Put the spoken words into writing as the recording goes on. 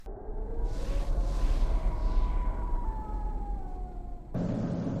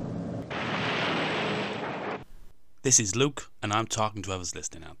This is Luke, and I'm talking to whoever's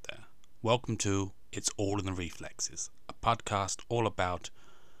listening out there. Welcome to It's All in the Reflexes, a podcast all about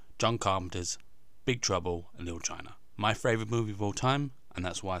John Carpenter's Big Trouble in Little China. My favourite movie of all time, and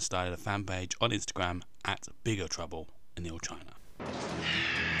that's why I started a fan page on Instagram at Bigger Trouble in Little China.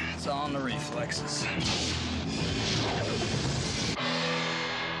 It's all in the reflexes.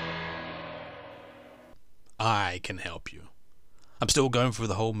 I can help you. I'm still going through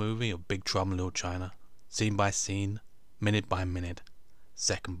the whole movie of Big Trouble in Little China, scene by scene, minute by minute,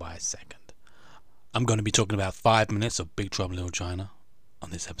 second by second. I'm going to be talking about 5 minutes of Big Trouble in Little China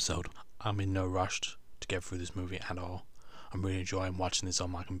on this episode. I'm in no rush to get through this movie at all. I'm really enjoying watching this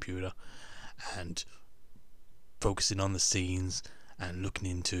on my computer and focusing on the scenes and looking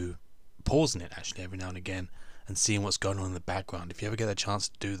into, pausing it actually every now and again and seeing what's going on in the background. If you ever get a chance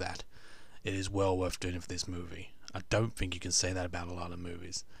to do that, it is well worth doing it for this movie. I don't think you can say that about a lot of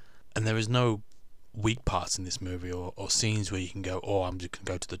movies. And there is no weak parts in this movie or scenes where you can go, oh, I'm just going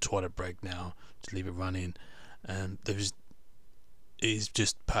to go to the toilet break now, to leave it running. And it is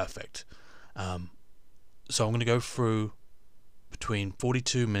just perfect. So I'm going to go through between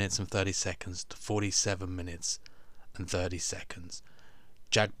 42 minutes and 30 seconds to 47 minutes and 30 seconds.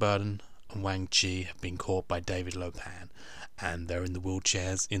 Jack Burton and Wang Chi have been caught by David Lo Pan, and they're in the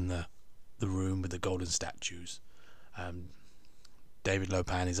wheelchairs in the room with the golden statues. David Lo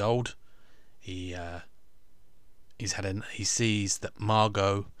Pan is old. He sees that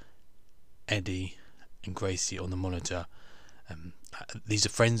Margot, Eddie, and Gracie on the monitor. These are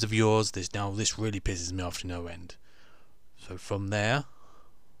friends of yours. This really pisses me off to no end. So from there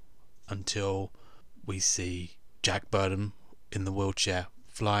until we see Jack Burton in the wheelchair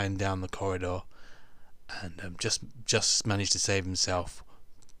flying down the corridor and just managed to save himself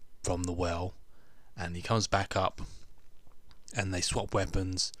from the well, and he comes back up and they swap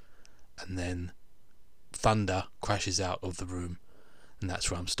weapons, and then thunder crashes out of the room, and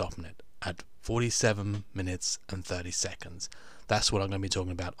that's where I'm stopping it at 47 minutes and 30 seconds. That's what I'm going to be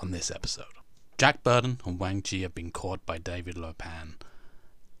talking about on this episode. Jack Burton and Wang Chi have been caught by David Lo Pan,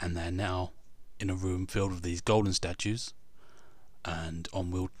 and they're now in a room filled with these golden statues and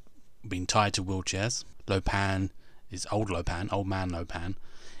being tied to wheelchairs. Old man Lo Pan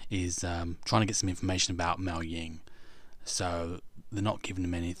is trying to get some information about Mao Ying, so they're not giving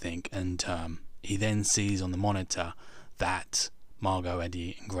him anything, and he then sees on the monitor that Margot,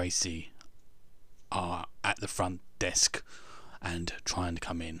 Eddie and Gracie are at the front desk and trying to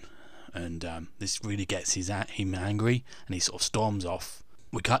come in, and this really gets him angry, and he sort of storms off.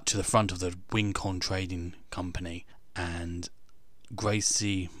 We cut to the front of the Wing Con Trading Company, and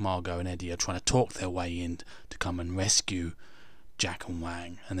Gracie, Margot and Eddie are trying to talk their way in to come and rescue Jack and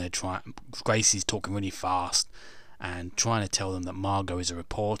Wang, and Gracie's talking really fast and trying to tell them that Margot is a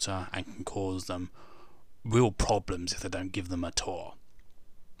reporter and can cause them real problems if they don't give them a tour.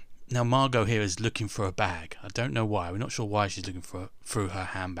 Now Margot here is looking for a bag. I don't know why. We're not sure why she's looking through her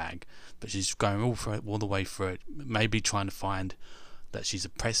handbag, but she's going all the way through it, maybe trying to find that she's a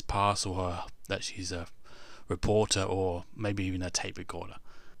press pass or that she's a reporter or maybe even a tape recorder.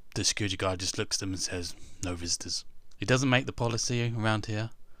 The security guard just looks at them and says, no visitors. He doesn't make the policy around here,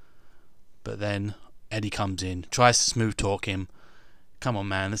 but then Eddie comes in, tries to smooth talk him. Come on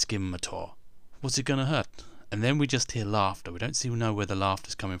man, let's give him a tour. What's it gonna hurt? And then we just hear laughter. We don't know where the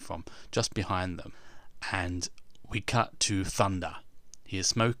laughter's coming from, just behind them. And we cut to Thunder. He is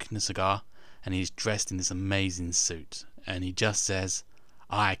smoking a cigar and he's dressed in this amazing suit, and he just says,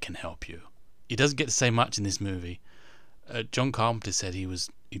 I can help you. He doesn't get to say much in this movie. John Carpenter said he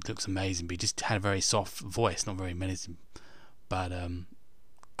looks amazing, but he just had a very soft voice, not very menacing. But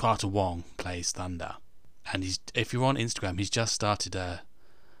Carter Wong plays Thunder, and if you're on Instagram, he's just started an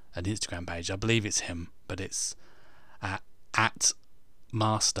Instagram page. I believe it's him, but it's at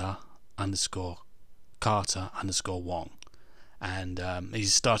master_Carter_Wong, and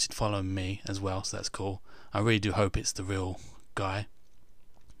he's started following me as well, so that's cool. I really do hope it's the real guy.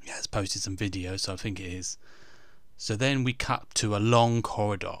 He has posted some videos, so I think it is. So then we cut to a long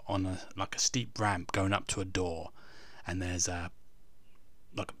corridor on a steep ramp going up to a door, and there's a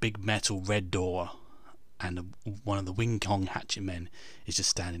big metal red door, and one of the Wing Kong hatchet men is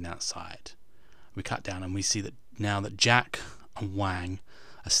just standing outside. We cut down and we see that now that Jack and Wang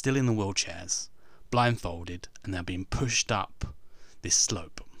are still in the wheelchairs, blindfolded, and they're being pushed up this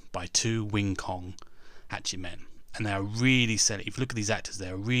slope by two Wing Kong hatchet men. And they are really selling, if you look at these actors, they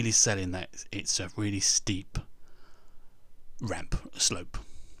are really selling that it's a really steep slope.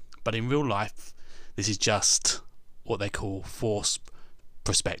 But in real life, this is just what they call force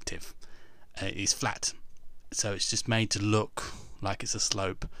perspective. It's flat, so it's just made to look like it's a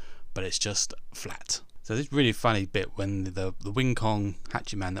slope, but it's just flat. So So this really funny bit when the Wing Kong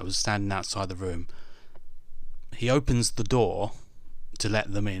hatchet man that was standing outside the room, he opens the door to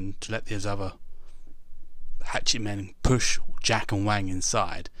let them in, to let those other hatchet men push Jack and Wang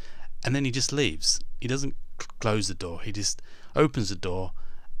inside, and then he just leaves. He doesn't close the door, he just opens the door,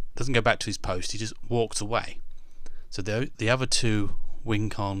 doesn't go back to his post, he just walks away. So the other two Wing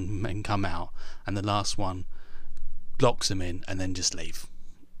Kong men come out, and the last one locks them in and then just leave.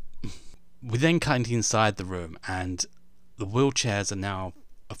 We then cut inside the room, and the wheelchairs are now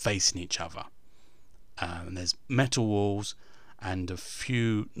facing each other. And there's metal walls and a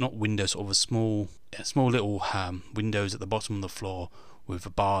few, not windows, sort of a small little windows at the bottom of the floor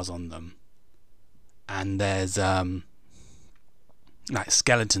with bars on them. And there's like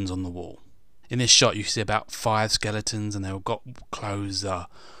skeletons on the wall. In this shot, you see about 5 skeletons, and they've got clothes,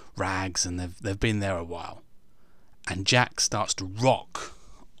 rags, and they've been there a while. And Jack starts to rock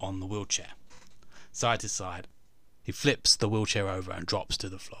on the wheelchair, side to side. He flips the wheelchair over and drops to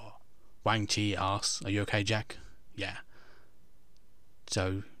the floor. Wang Chi asks, "Are you okay, Jack?" "Yeah."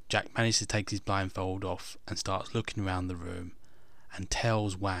 So Jack manages to take his blindfold off and starts looking around the room and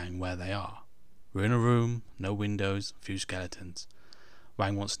tells Wang where they are. We're in a room, no windows, a few skeletons.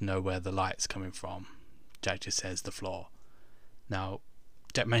 Wang wants to know where the light's coming from. Jack just says the floor. Now,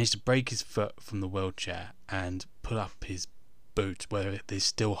 Jack managed to break his foot from the wheelchair and pull up his boot, where they're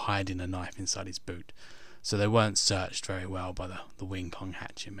still hiding a knife inside his boot. So they weren't searched very well by the Wing Kong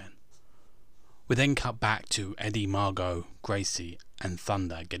hatchet men. We then cut back to Eddie, Margot, Gracie and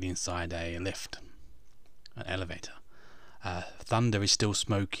Thunder getting inside a lift, an elevator. Thunder is still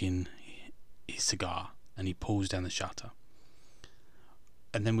smoking his cigar, and he pulls down the shutter.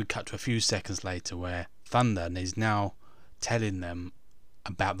 And then we cut to a few seconds later where Thunder is now telling them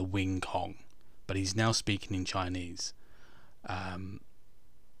about the Wing Kong, but he's now speaking in Chinese.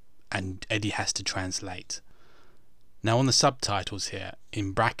 And Eddie has to translate. Now on the subtitles here,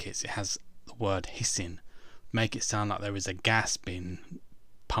 in brackets, it has the word hissing, make it sound like there is a gas being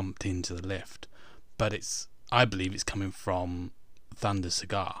pumped into the lift, but I believe it's coming from Thunder's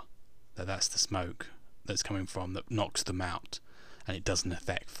cigar. That's the smoke that's coming from that knocks them out, and it doesn't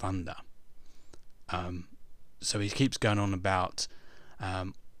affect Thunder. So he keeps going on about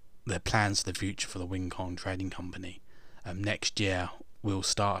their plans for the future for the Wing Kong Trading Company. Next year we'll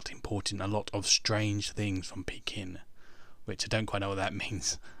start importing a lot of strange things from Peking, which I don't quite know what that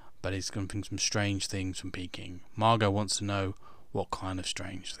means, but it's going to bring some strange things from Peking. Margot wants to know what kind of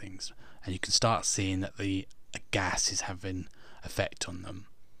strange things, and you can start seeing that the gas is having effect on them.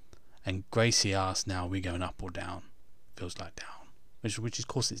 And Gracie asks, "Now, are we going up or down?" Feels like down, which of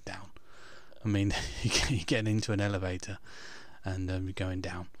course it's down. I mean, you're getting into an elevator and you're going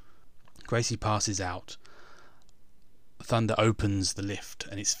down. Gracie passes out. Thunder opens the lift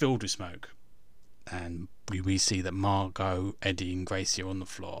and it's filled with smoke, and we see that Margot, Eddie and Gracie are on the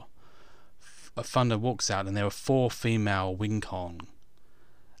floor. Thunder walks out and there are 4 female Wing Kong,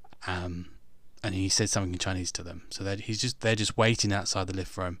 and he says something in Chinese to them, so they're just waiting outside the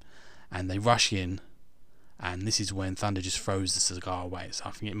lift room, and they rush in, and this is when Thunder just throws the cigar away. So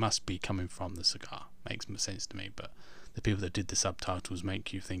I think it must be coming from the cigar. Makes more sense to me, but the people that did the subtitles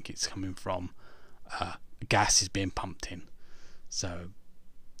make you think it's coming from gas is being pumped in. So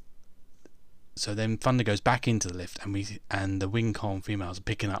then Thunder goes back into the lift, and the Wing Kong females are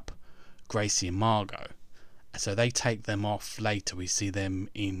picking up Gracie and Margot. So they take them off later. We see them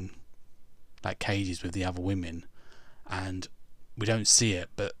in like cages with the other women, and we don't see it,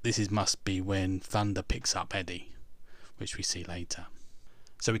 but must be when Thunder picks up Eddie, which we see later.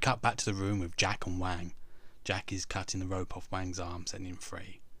 So we cut back to the room with Jack and Wang. Jack is cutting the rope off Wang's arm, setting him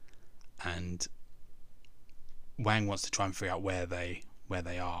free, and Wang wants to try and figure out where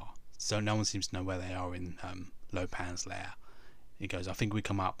they are. So no one seems to know where they are in Lo Pan's lair. He goes, "I think we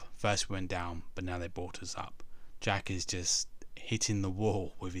come up. First we went down, but now they brought us up." Jack is just hitting the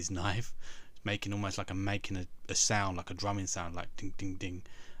wall with his knife, making almost like making a sound, like a drumming sound, like ding ding ding,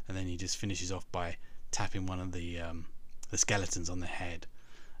 and then he just finishes off by tapping one of the skeletons on the head.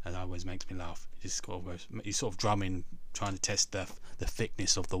 And that always makes me laugh. He's sort of drumming, trying to test the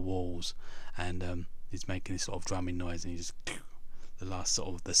thickness of the walls, and he's making this sort of drumming noise, and he just, the last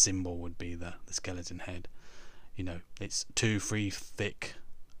sort of the symbol would be the skeleton head. You know, it's 2-3 thick,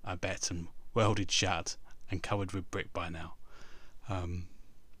 I bet, and welded shut and covered with brick by now.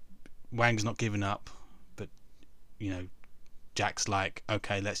 Wang's not giving up, but Jack's like,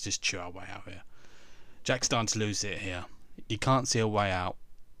 "Okay, let's just chew our way out here." Jack's starting to lose it here. He can't see a way out.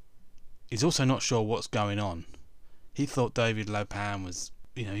 He's also not sure what's going on. He thought David Lo Pan was,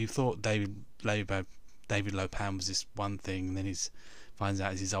 David Lo Pan was this one thing, and then he's finds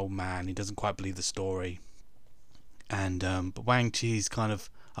out it's his old man. He doesn't quite believe the story. And but Wang Chi's kind of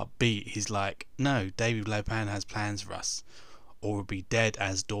upbeat. He's like, no, David Lo Pan has plans for us, or we'll be dead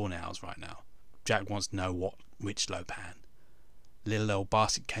as doornails right now. Jack wants to know which Lo Pan. Little old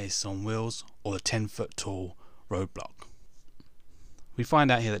basket case on wheels, or the 10-foot tall roadblock. We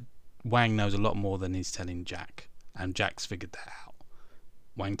find out here that Wang knows a lot more than he's telling Jack, and Jack's figured that out.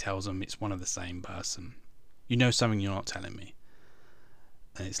 Wang tells him it's one of the same person. You know something you're not telling me.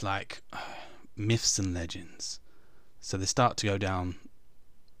 And it's like myths and legends. So they start to go down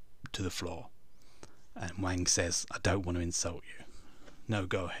to the floor, and Wang says, I don't want to insult you. No,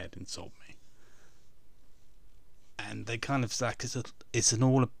 go ahead, insult me. And they kind of like it's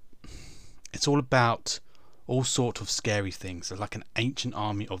all about all sort of scary things. So like an ancient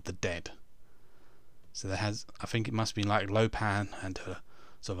army of the dead. So there has, I think it must be like Lo Pan and her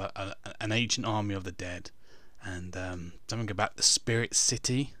sort of an ancient army of the dead, and something about the spirit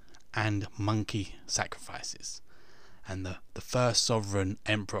city and monkey sacrifices. And the first sovereign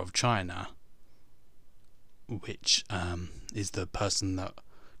emperor of China, which is the person that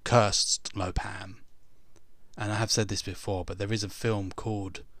cursed Lo Pan. And I have said this before, but there is a film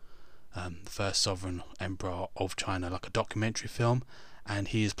called The First Sovereign Emperor of China, like a documentary film, and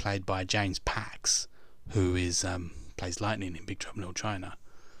he is played by James Pax, who is plays Lightning in Big Trouble in Little China.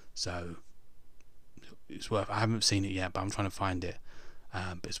 So it's worth. I haven't seen it yet, but I'm trying to find it.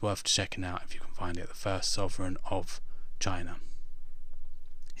 But it's worth checking out if you can find it. The First Sovereign of China.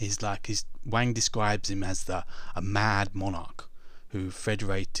 Wang describes him as a mad monarch who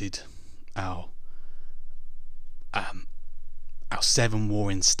federated our 7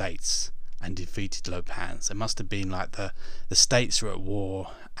 warring states and defeated Lo Pan. So it must have been like the states were at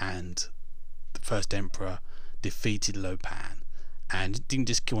war, and the first emperor defeated Lo Pan and didn't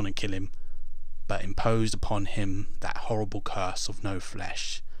just want to kill him, but imposed upon him that horrible curse of no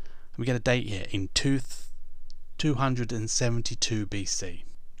flesh. And we get a date here in 272 BC.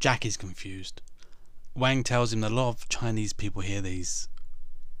 Jack is confused. Wang tells him that a lot of Chinese people hear these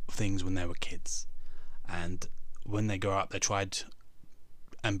things when they were kids, and when they grow up they tried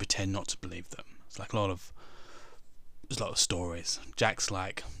and pretend not to believe them. It's like there's a lot of stories. Jack's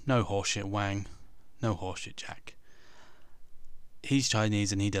like, no horseshit, Wang, no horseshit, Jack. He's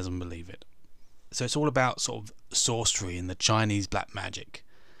Chinese and he doesn't believe it. So it's all about sort of sorcery and the Chinese black magic.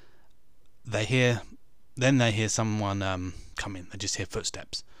 They hear someone come in. They just hear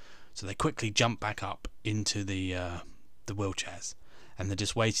footsteps, so they quickly jump back up into the wheelchairs, and they're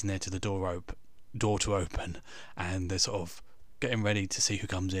just waiting there to the door to open, and they're sort of getting ready to see who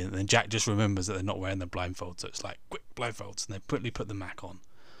comes in. And then Jack just remembers that they're not wearing their blindfolds, so it's like, quick, blindfolds, and they quickly put the Mac on.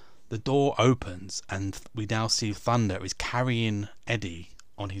 The door opens, and we now see Thunder is carrying Eddie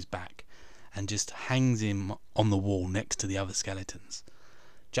on his back and just hangs him on the wall next to the other skeletons.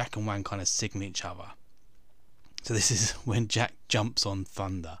 Jack and Wang kind of signal each other. So this is when Jack jumps on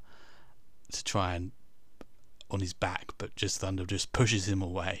Thunder to try and on his back, but Thunder just pushes him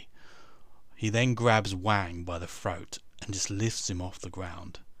away. He then grabs Wang by the throat and just lifts him off the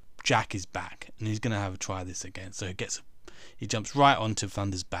ground. Jack is back, and he's going to have a try this again. So he jumps right onto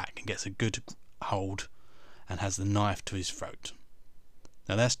Thunder's back and gets a good hold and has the knife to his throat.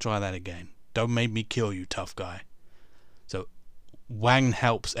 Now let's try that again. Don't make me kill you, tough guy. So Wang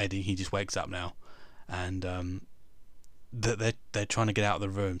helps Eddie. He just wakes up now, and they're trying to get out of the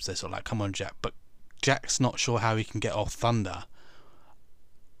room. So they're sort of like, come on, Jack. But Jack's not sure how he can get off Thunder.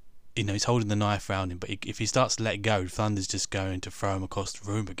 You know, he's holding the knife around him, but if he starts to let go, Thunder's just going to throw him across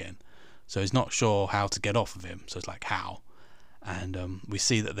the room again. So he's not sure how to get off of him. So it's like, how? And we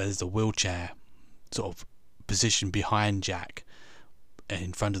see that there's a wheelchair sort of positioned behind Jack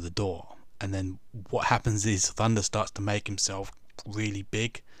in front of the door. And then what happens is Thunder starts to make himself really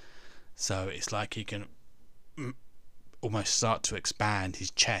big. So it's like he can almost start to expand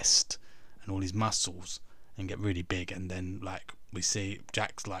his chest and all his muscles and get really big. And then like we see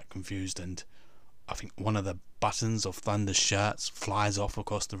Jack's like confused, and I think one of the buttons of Thunder's shirts flies off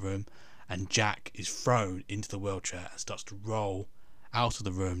across the room, and Jack is thrown into the wheelchair and starts to roll out of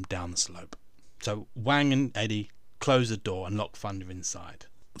the room down the slope. So Wang and Eddie close the door and lock Thunder inside.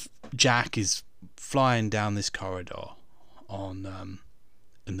 Jack is flying down this corridor on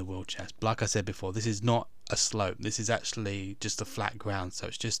in the wheelchair. Like I said before, this is not a slope. This is actually just a flat ground. So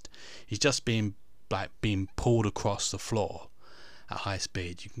he's just being pulled across the floor at high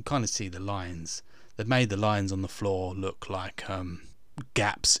speed. You can kind of see the lines. They've made the lines on the floor look like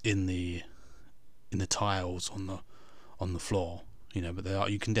gaps in the tiles on the floor. You know,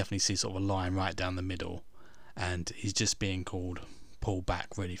 but you can definitely see sort of a line right down the middle. And he's just being pulled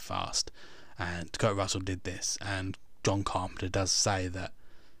back really fast. And Kurt Russell did this, and John Carpenter does say that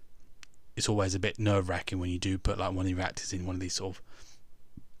it's always a bit nerve-wracking when you do put like one of your actors in one of these sort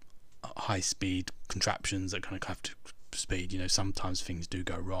of high-speed contraptions that kind of have to speed. You know, sometimes things do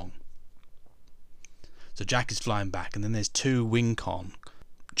go wrong. So Jack is flying back, and then there's two wing con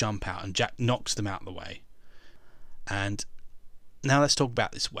jump out, and Jack knocks them out of the way. And now let's talk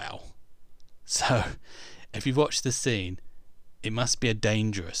about this well. So if you've watched the scene, it must be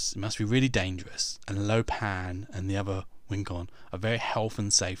really dangerous, and Lopan and the other wing con are very health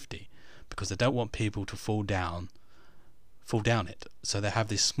and safety, because they don't want people to fall down it. So they have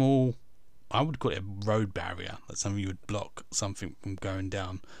this small, I would call it a road barrier, that something you would block something from going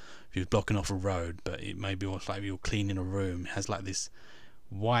down if you're blocking off a road, but it may be also like you're cleaning a room. It has like this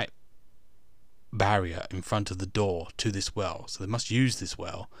white barrier in front of the door to this well, so they must use this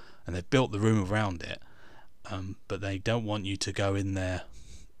well, and they've built the room around it, but they don't want you to go in there.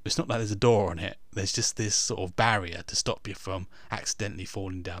 It's not like there's a door on it, there's just this sort of barrier to stop you from accidentally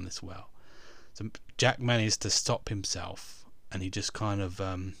falling down this well. So Jack managed to stop himself, and he just kind of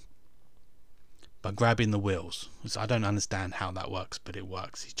by grabbing the wheels. So I don't understand how that works, but it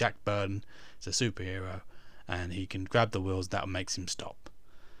works. He's Jack Burton, he's a superhero, and he can grab the wheels. That makes him stop.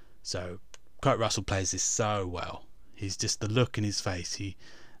 So Kurt Russell plays this so well. He's just, the look in his face,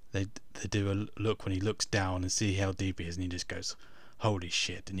 they do a look when he looks down and see how deep he is, and he just goes, holy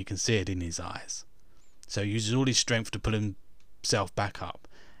shit, and you can see it in his eyes. So he uses all his strength to pull himself back up,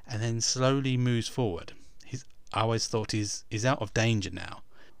 and then slowly moves forward. I always thought he's out of danger now.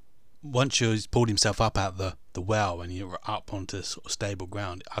 Once he's pulled himself up out the well and you're up onto sort of stable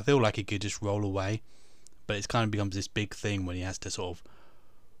ground, I feel like he could just roll away, but it kind of becomes this big thing when he has to sort of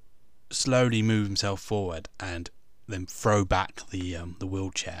slowly move himself forward and then throw back the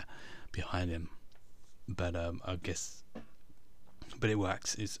wheelchair behind him. But I guess, but it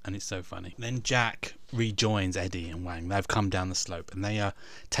works, and it's so funny. Then Jack rejoins Eddie and Wang. They've come down the slope, and they are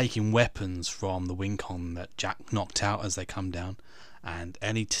taking weapons from the wing con that Jack knocked out as they come down, and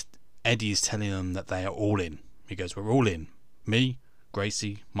Eddie is telling them that they are all in. He goes, we're all in. Me,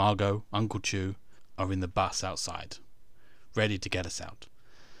 Gracie, Margot, Uncle Chu are in the bus outside, ready to get us out.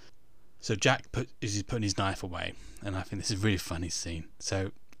 So Jack is putting his knife away, and I think this is a really funny scene.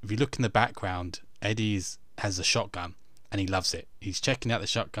 So if you look in the background, Eddie has a shotgun, and he loves it. He's checking out the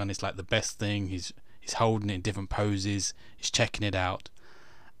shotgun. It's like the best thing. He's holding it in different poses. He's checking it out.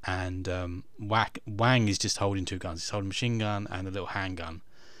 And Wang is just holding two guns. He's holding a machine gun and a little handgun.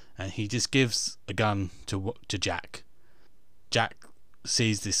 And he just gives a gun to Jack. Jack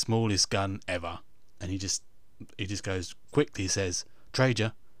sees the smallest gun ever, and he just goes quickly. He says,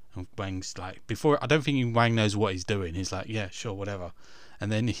 "Trader," and Wang's like, I don't think Wang knows what he's doing. He's like, "Yeah, sure, whatever."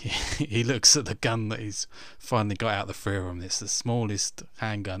 And then he looks at the gun that he's finally got out of the three of them. It's the smallest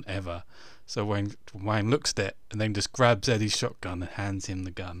handgun ever. So Wang looks at it and then just grabs Eddie's shotgun and hands him the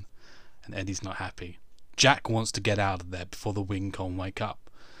gun. And Eddie's not happy. Jack wants to get out of there before the wing con wake up.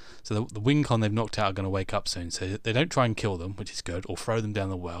 So the wing con they've knocked out are going to wake up soon. So they don't try and kill them, which is good, or throw them down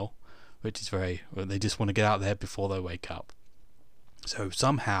the well, which is they just want to get out there before they wake up. So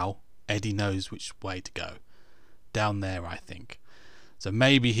somehow Eddie knows which way to go. Down there, I think. So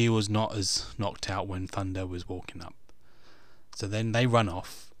maybe he was not as knocked out when Thunder was walking up. So then they run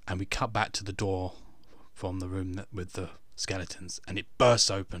off, and we cut back to the door from the room with the skeletons, and it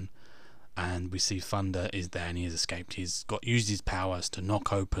bursts open. And we see Thunder is there, and he has escaped. He's used his powers to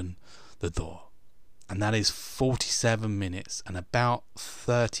knock open the door. And that is 47 minutes and about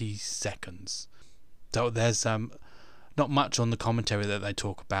 30 seconds. So there's not much on the commentary that they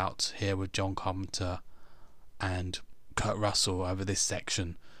talk about here with John Carpenter and Kurt Russell over this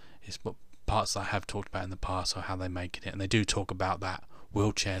section. It's what parts I have talked about in the past, or how they make it. And they do talk about that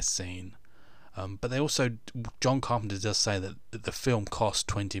wheelchair scene. But they also, John Carpenter does say that the film cost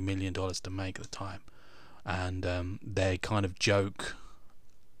 $20 million to make at the time, and they kind of joke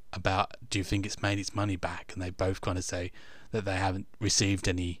about, do you think it's made its money back? And they both kind of say that they haven't received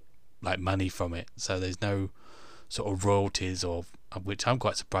any money from it, so there's no sort of royalties, which I'm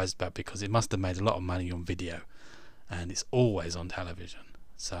quite surprised about, because it must have made a lot of money on video, and it's always on television.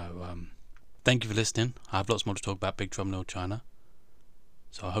 So thank you for listening. I have lots more to talk about Big Trouble in Little China,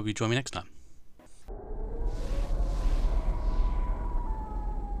 so I hope you join me next time.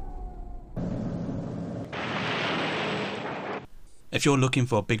 If you're looking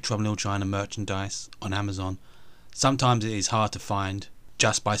for Big Trouble in Little China merchandise on Amazon, sometimes it is hard to find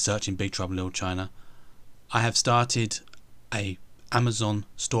just by searching Big Trouble in Little China. I have started a Amazon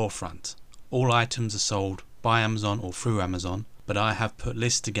storefront. All items are sold by Amazon or through Amazon, but I have put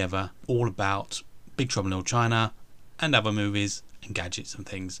lists together all about Big Trouble in Little China and other movies and gadgets and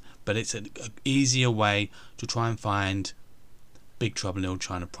things, but it's an easier way to try and find Big Trouble in Little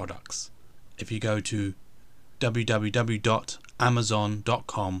China products. If you go to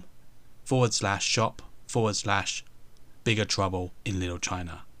www.amazon.com/shop/Bigger Trouble in Little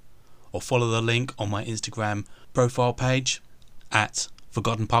China, or follow the link on my Instagram profile page at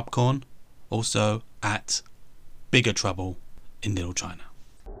Forgotten Popcorn, also at Bigger Trouble in Little China.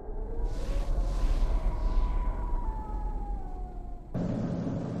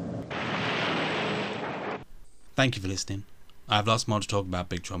 Thank you for listening. I have lots more to talk about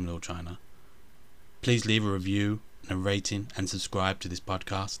Big Trouble in Little China. Please leave a review and a rating and subscribe to this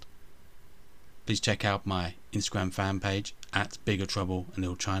podcast. Please check out my Instagram fan page at Bigger Trouble in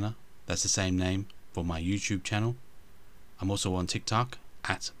Little China. That's the same name for my YouTube channel. I'm also on TikTok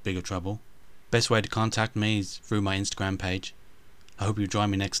at Bigger Trouble. Best way to contact me is through my Instagram page. I hope you join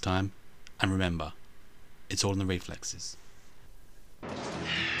me next time, and remember, it's all in the reflexes.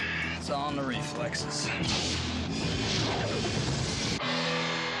 It's all in the reflexes.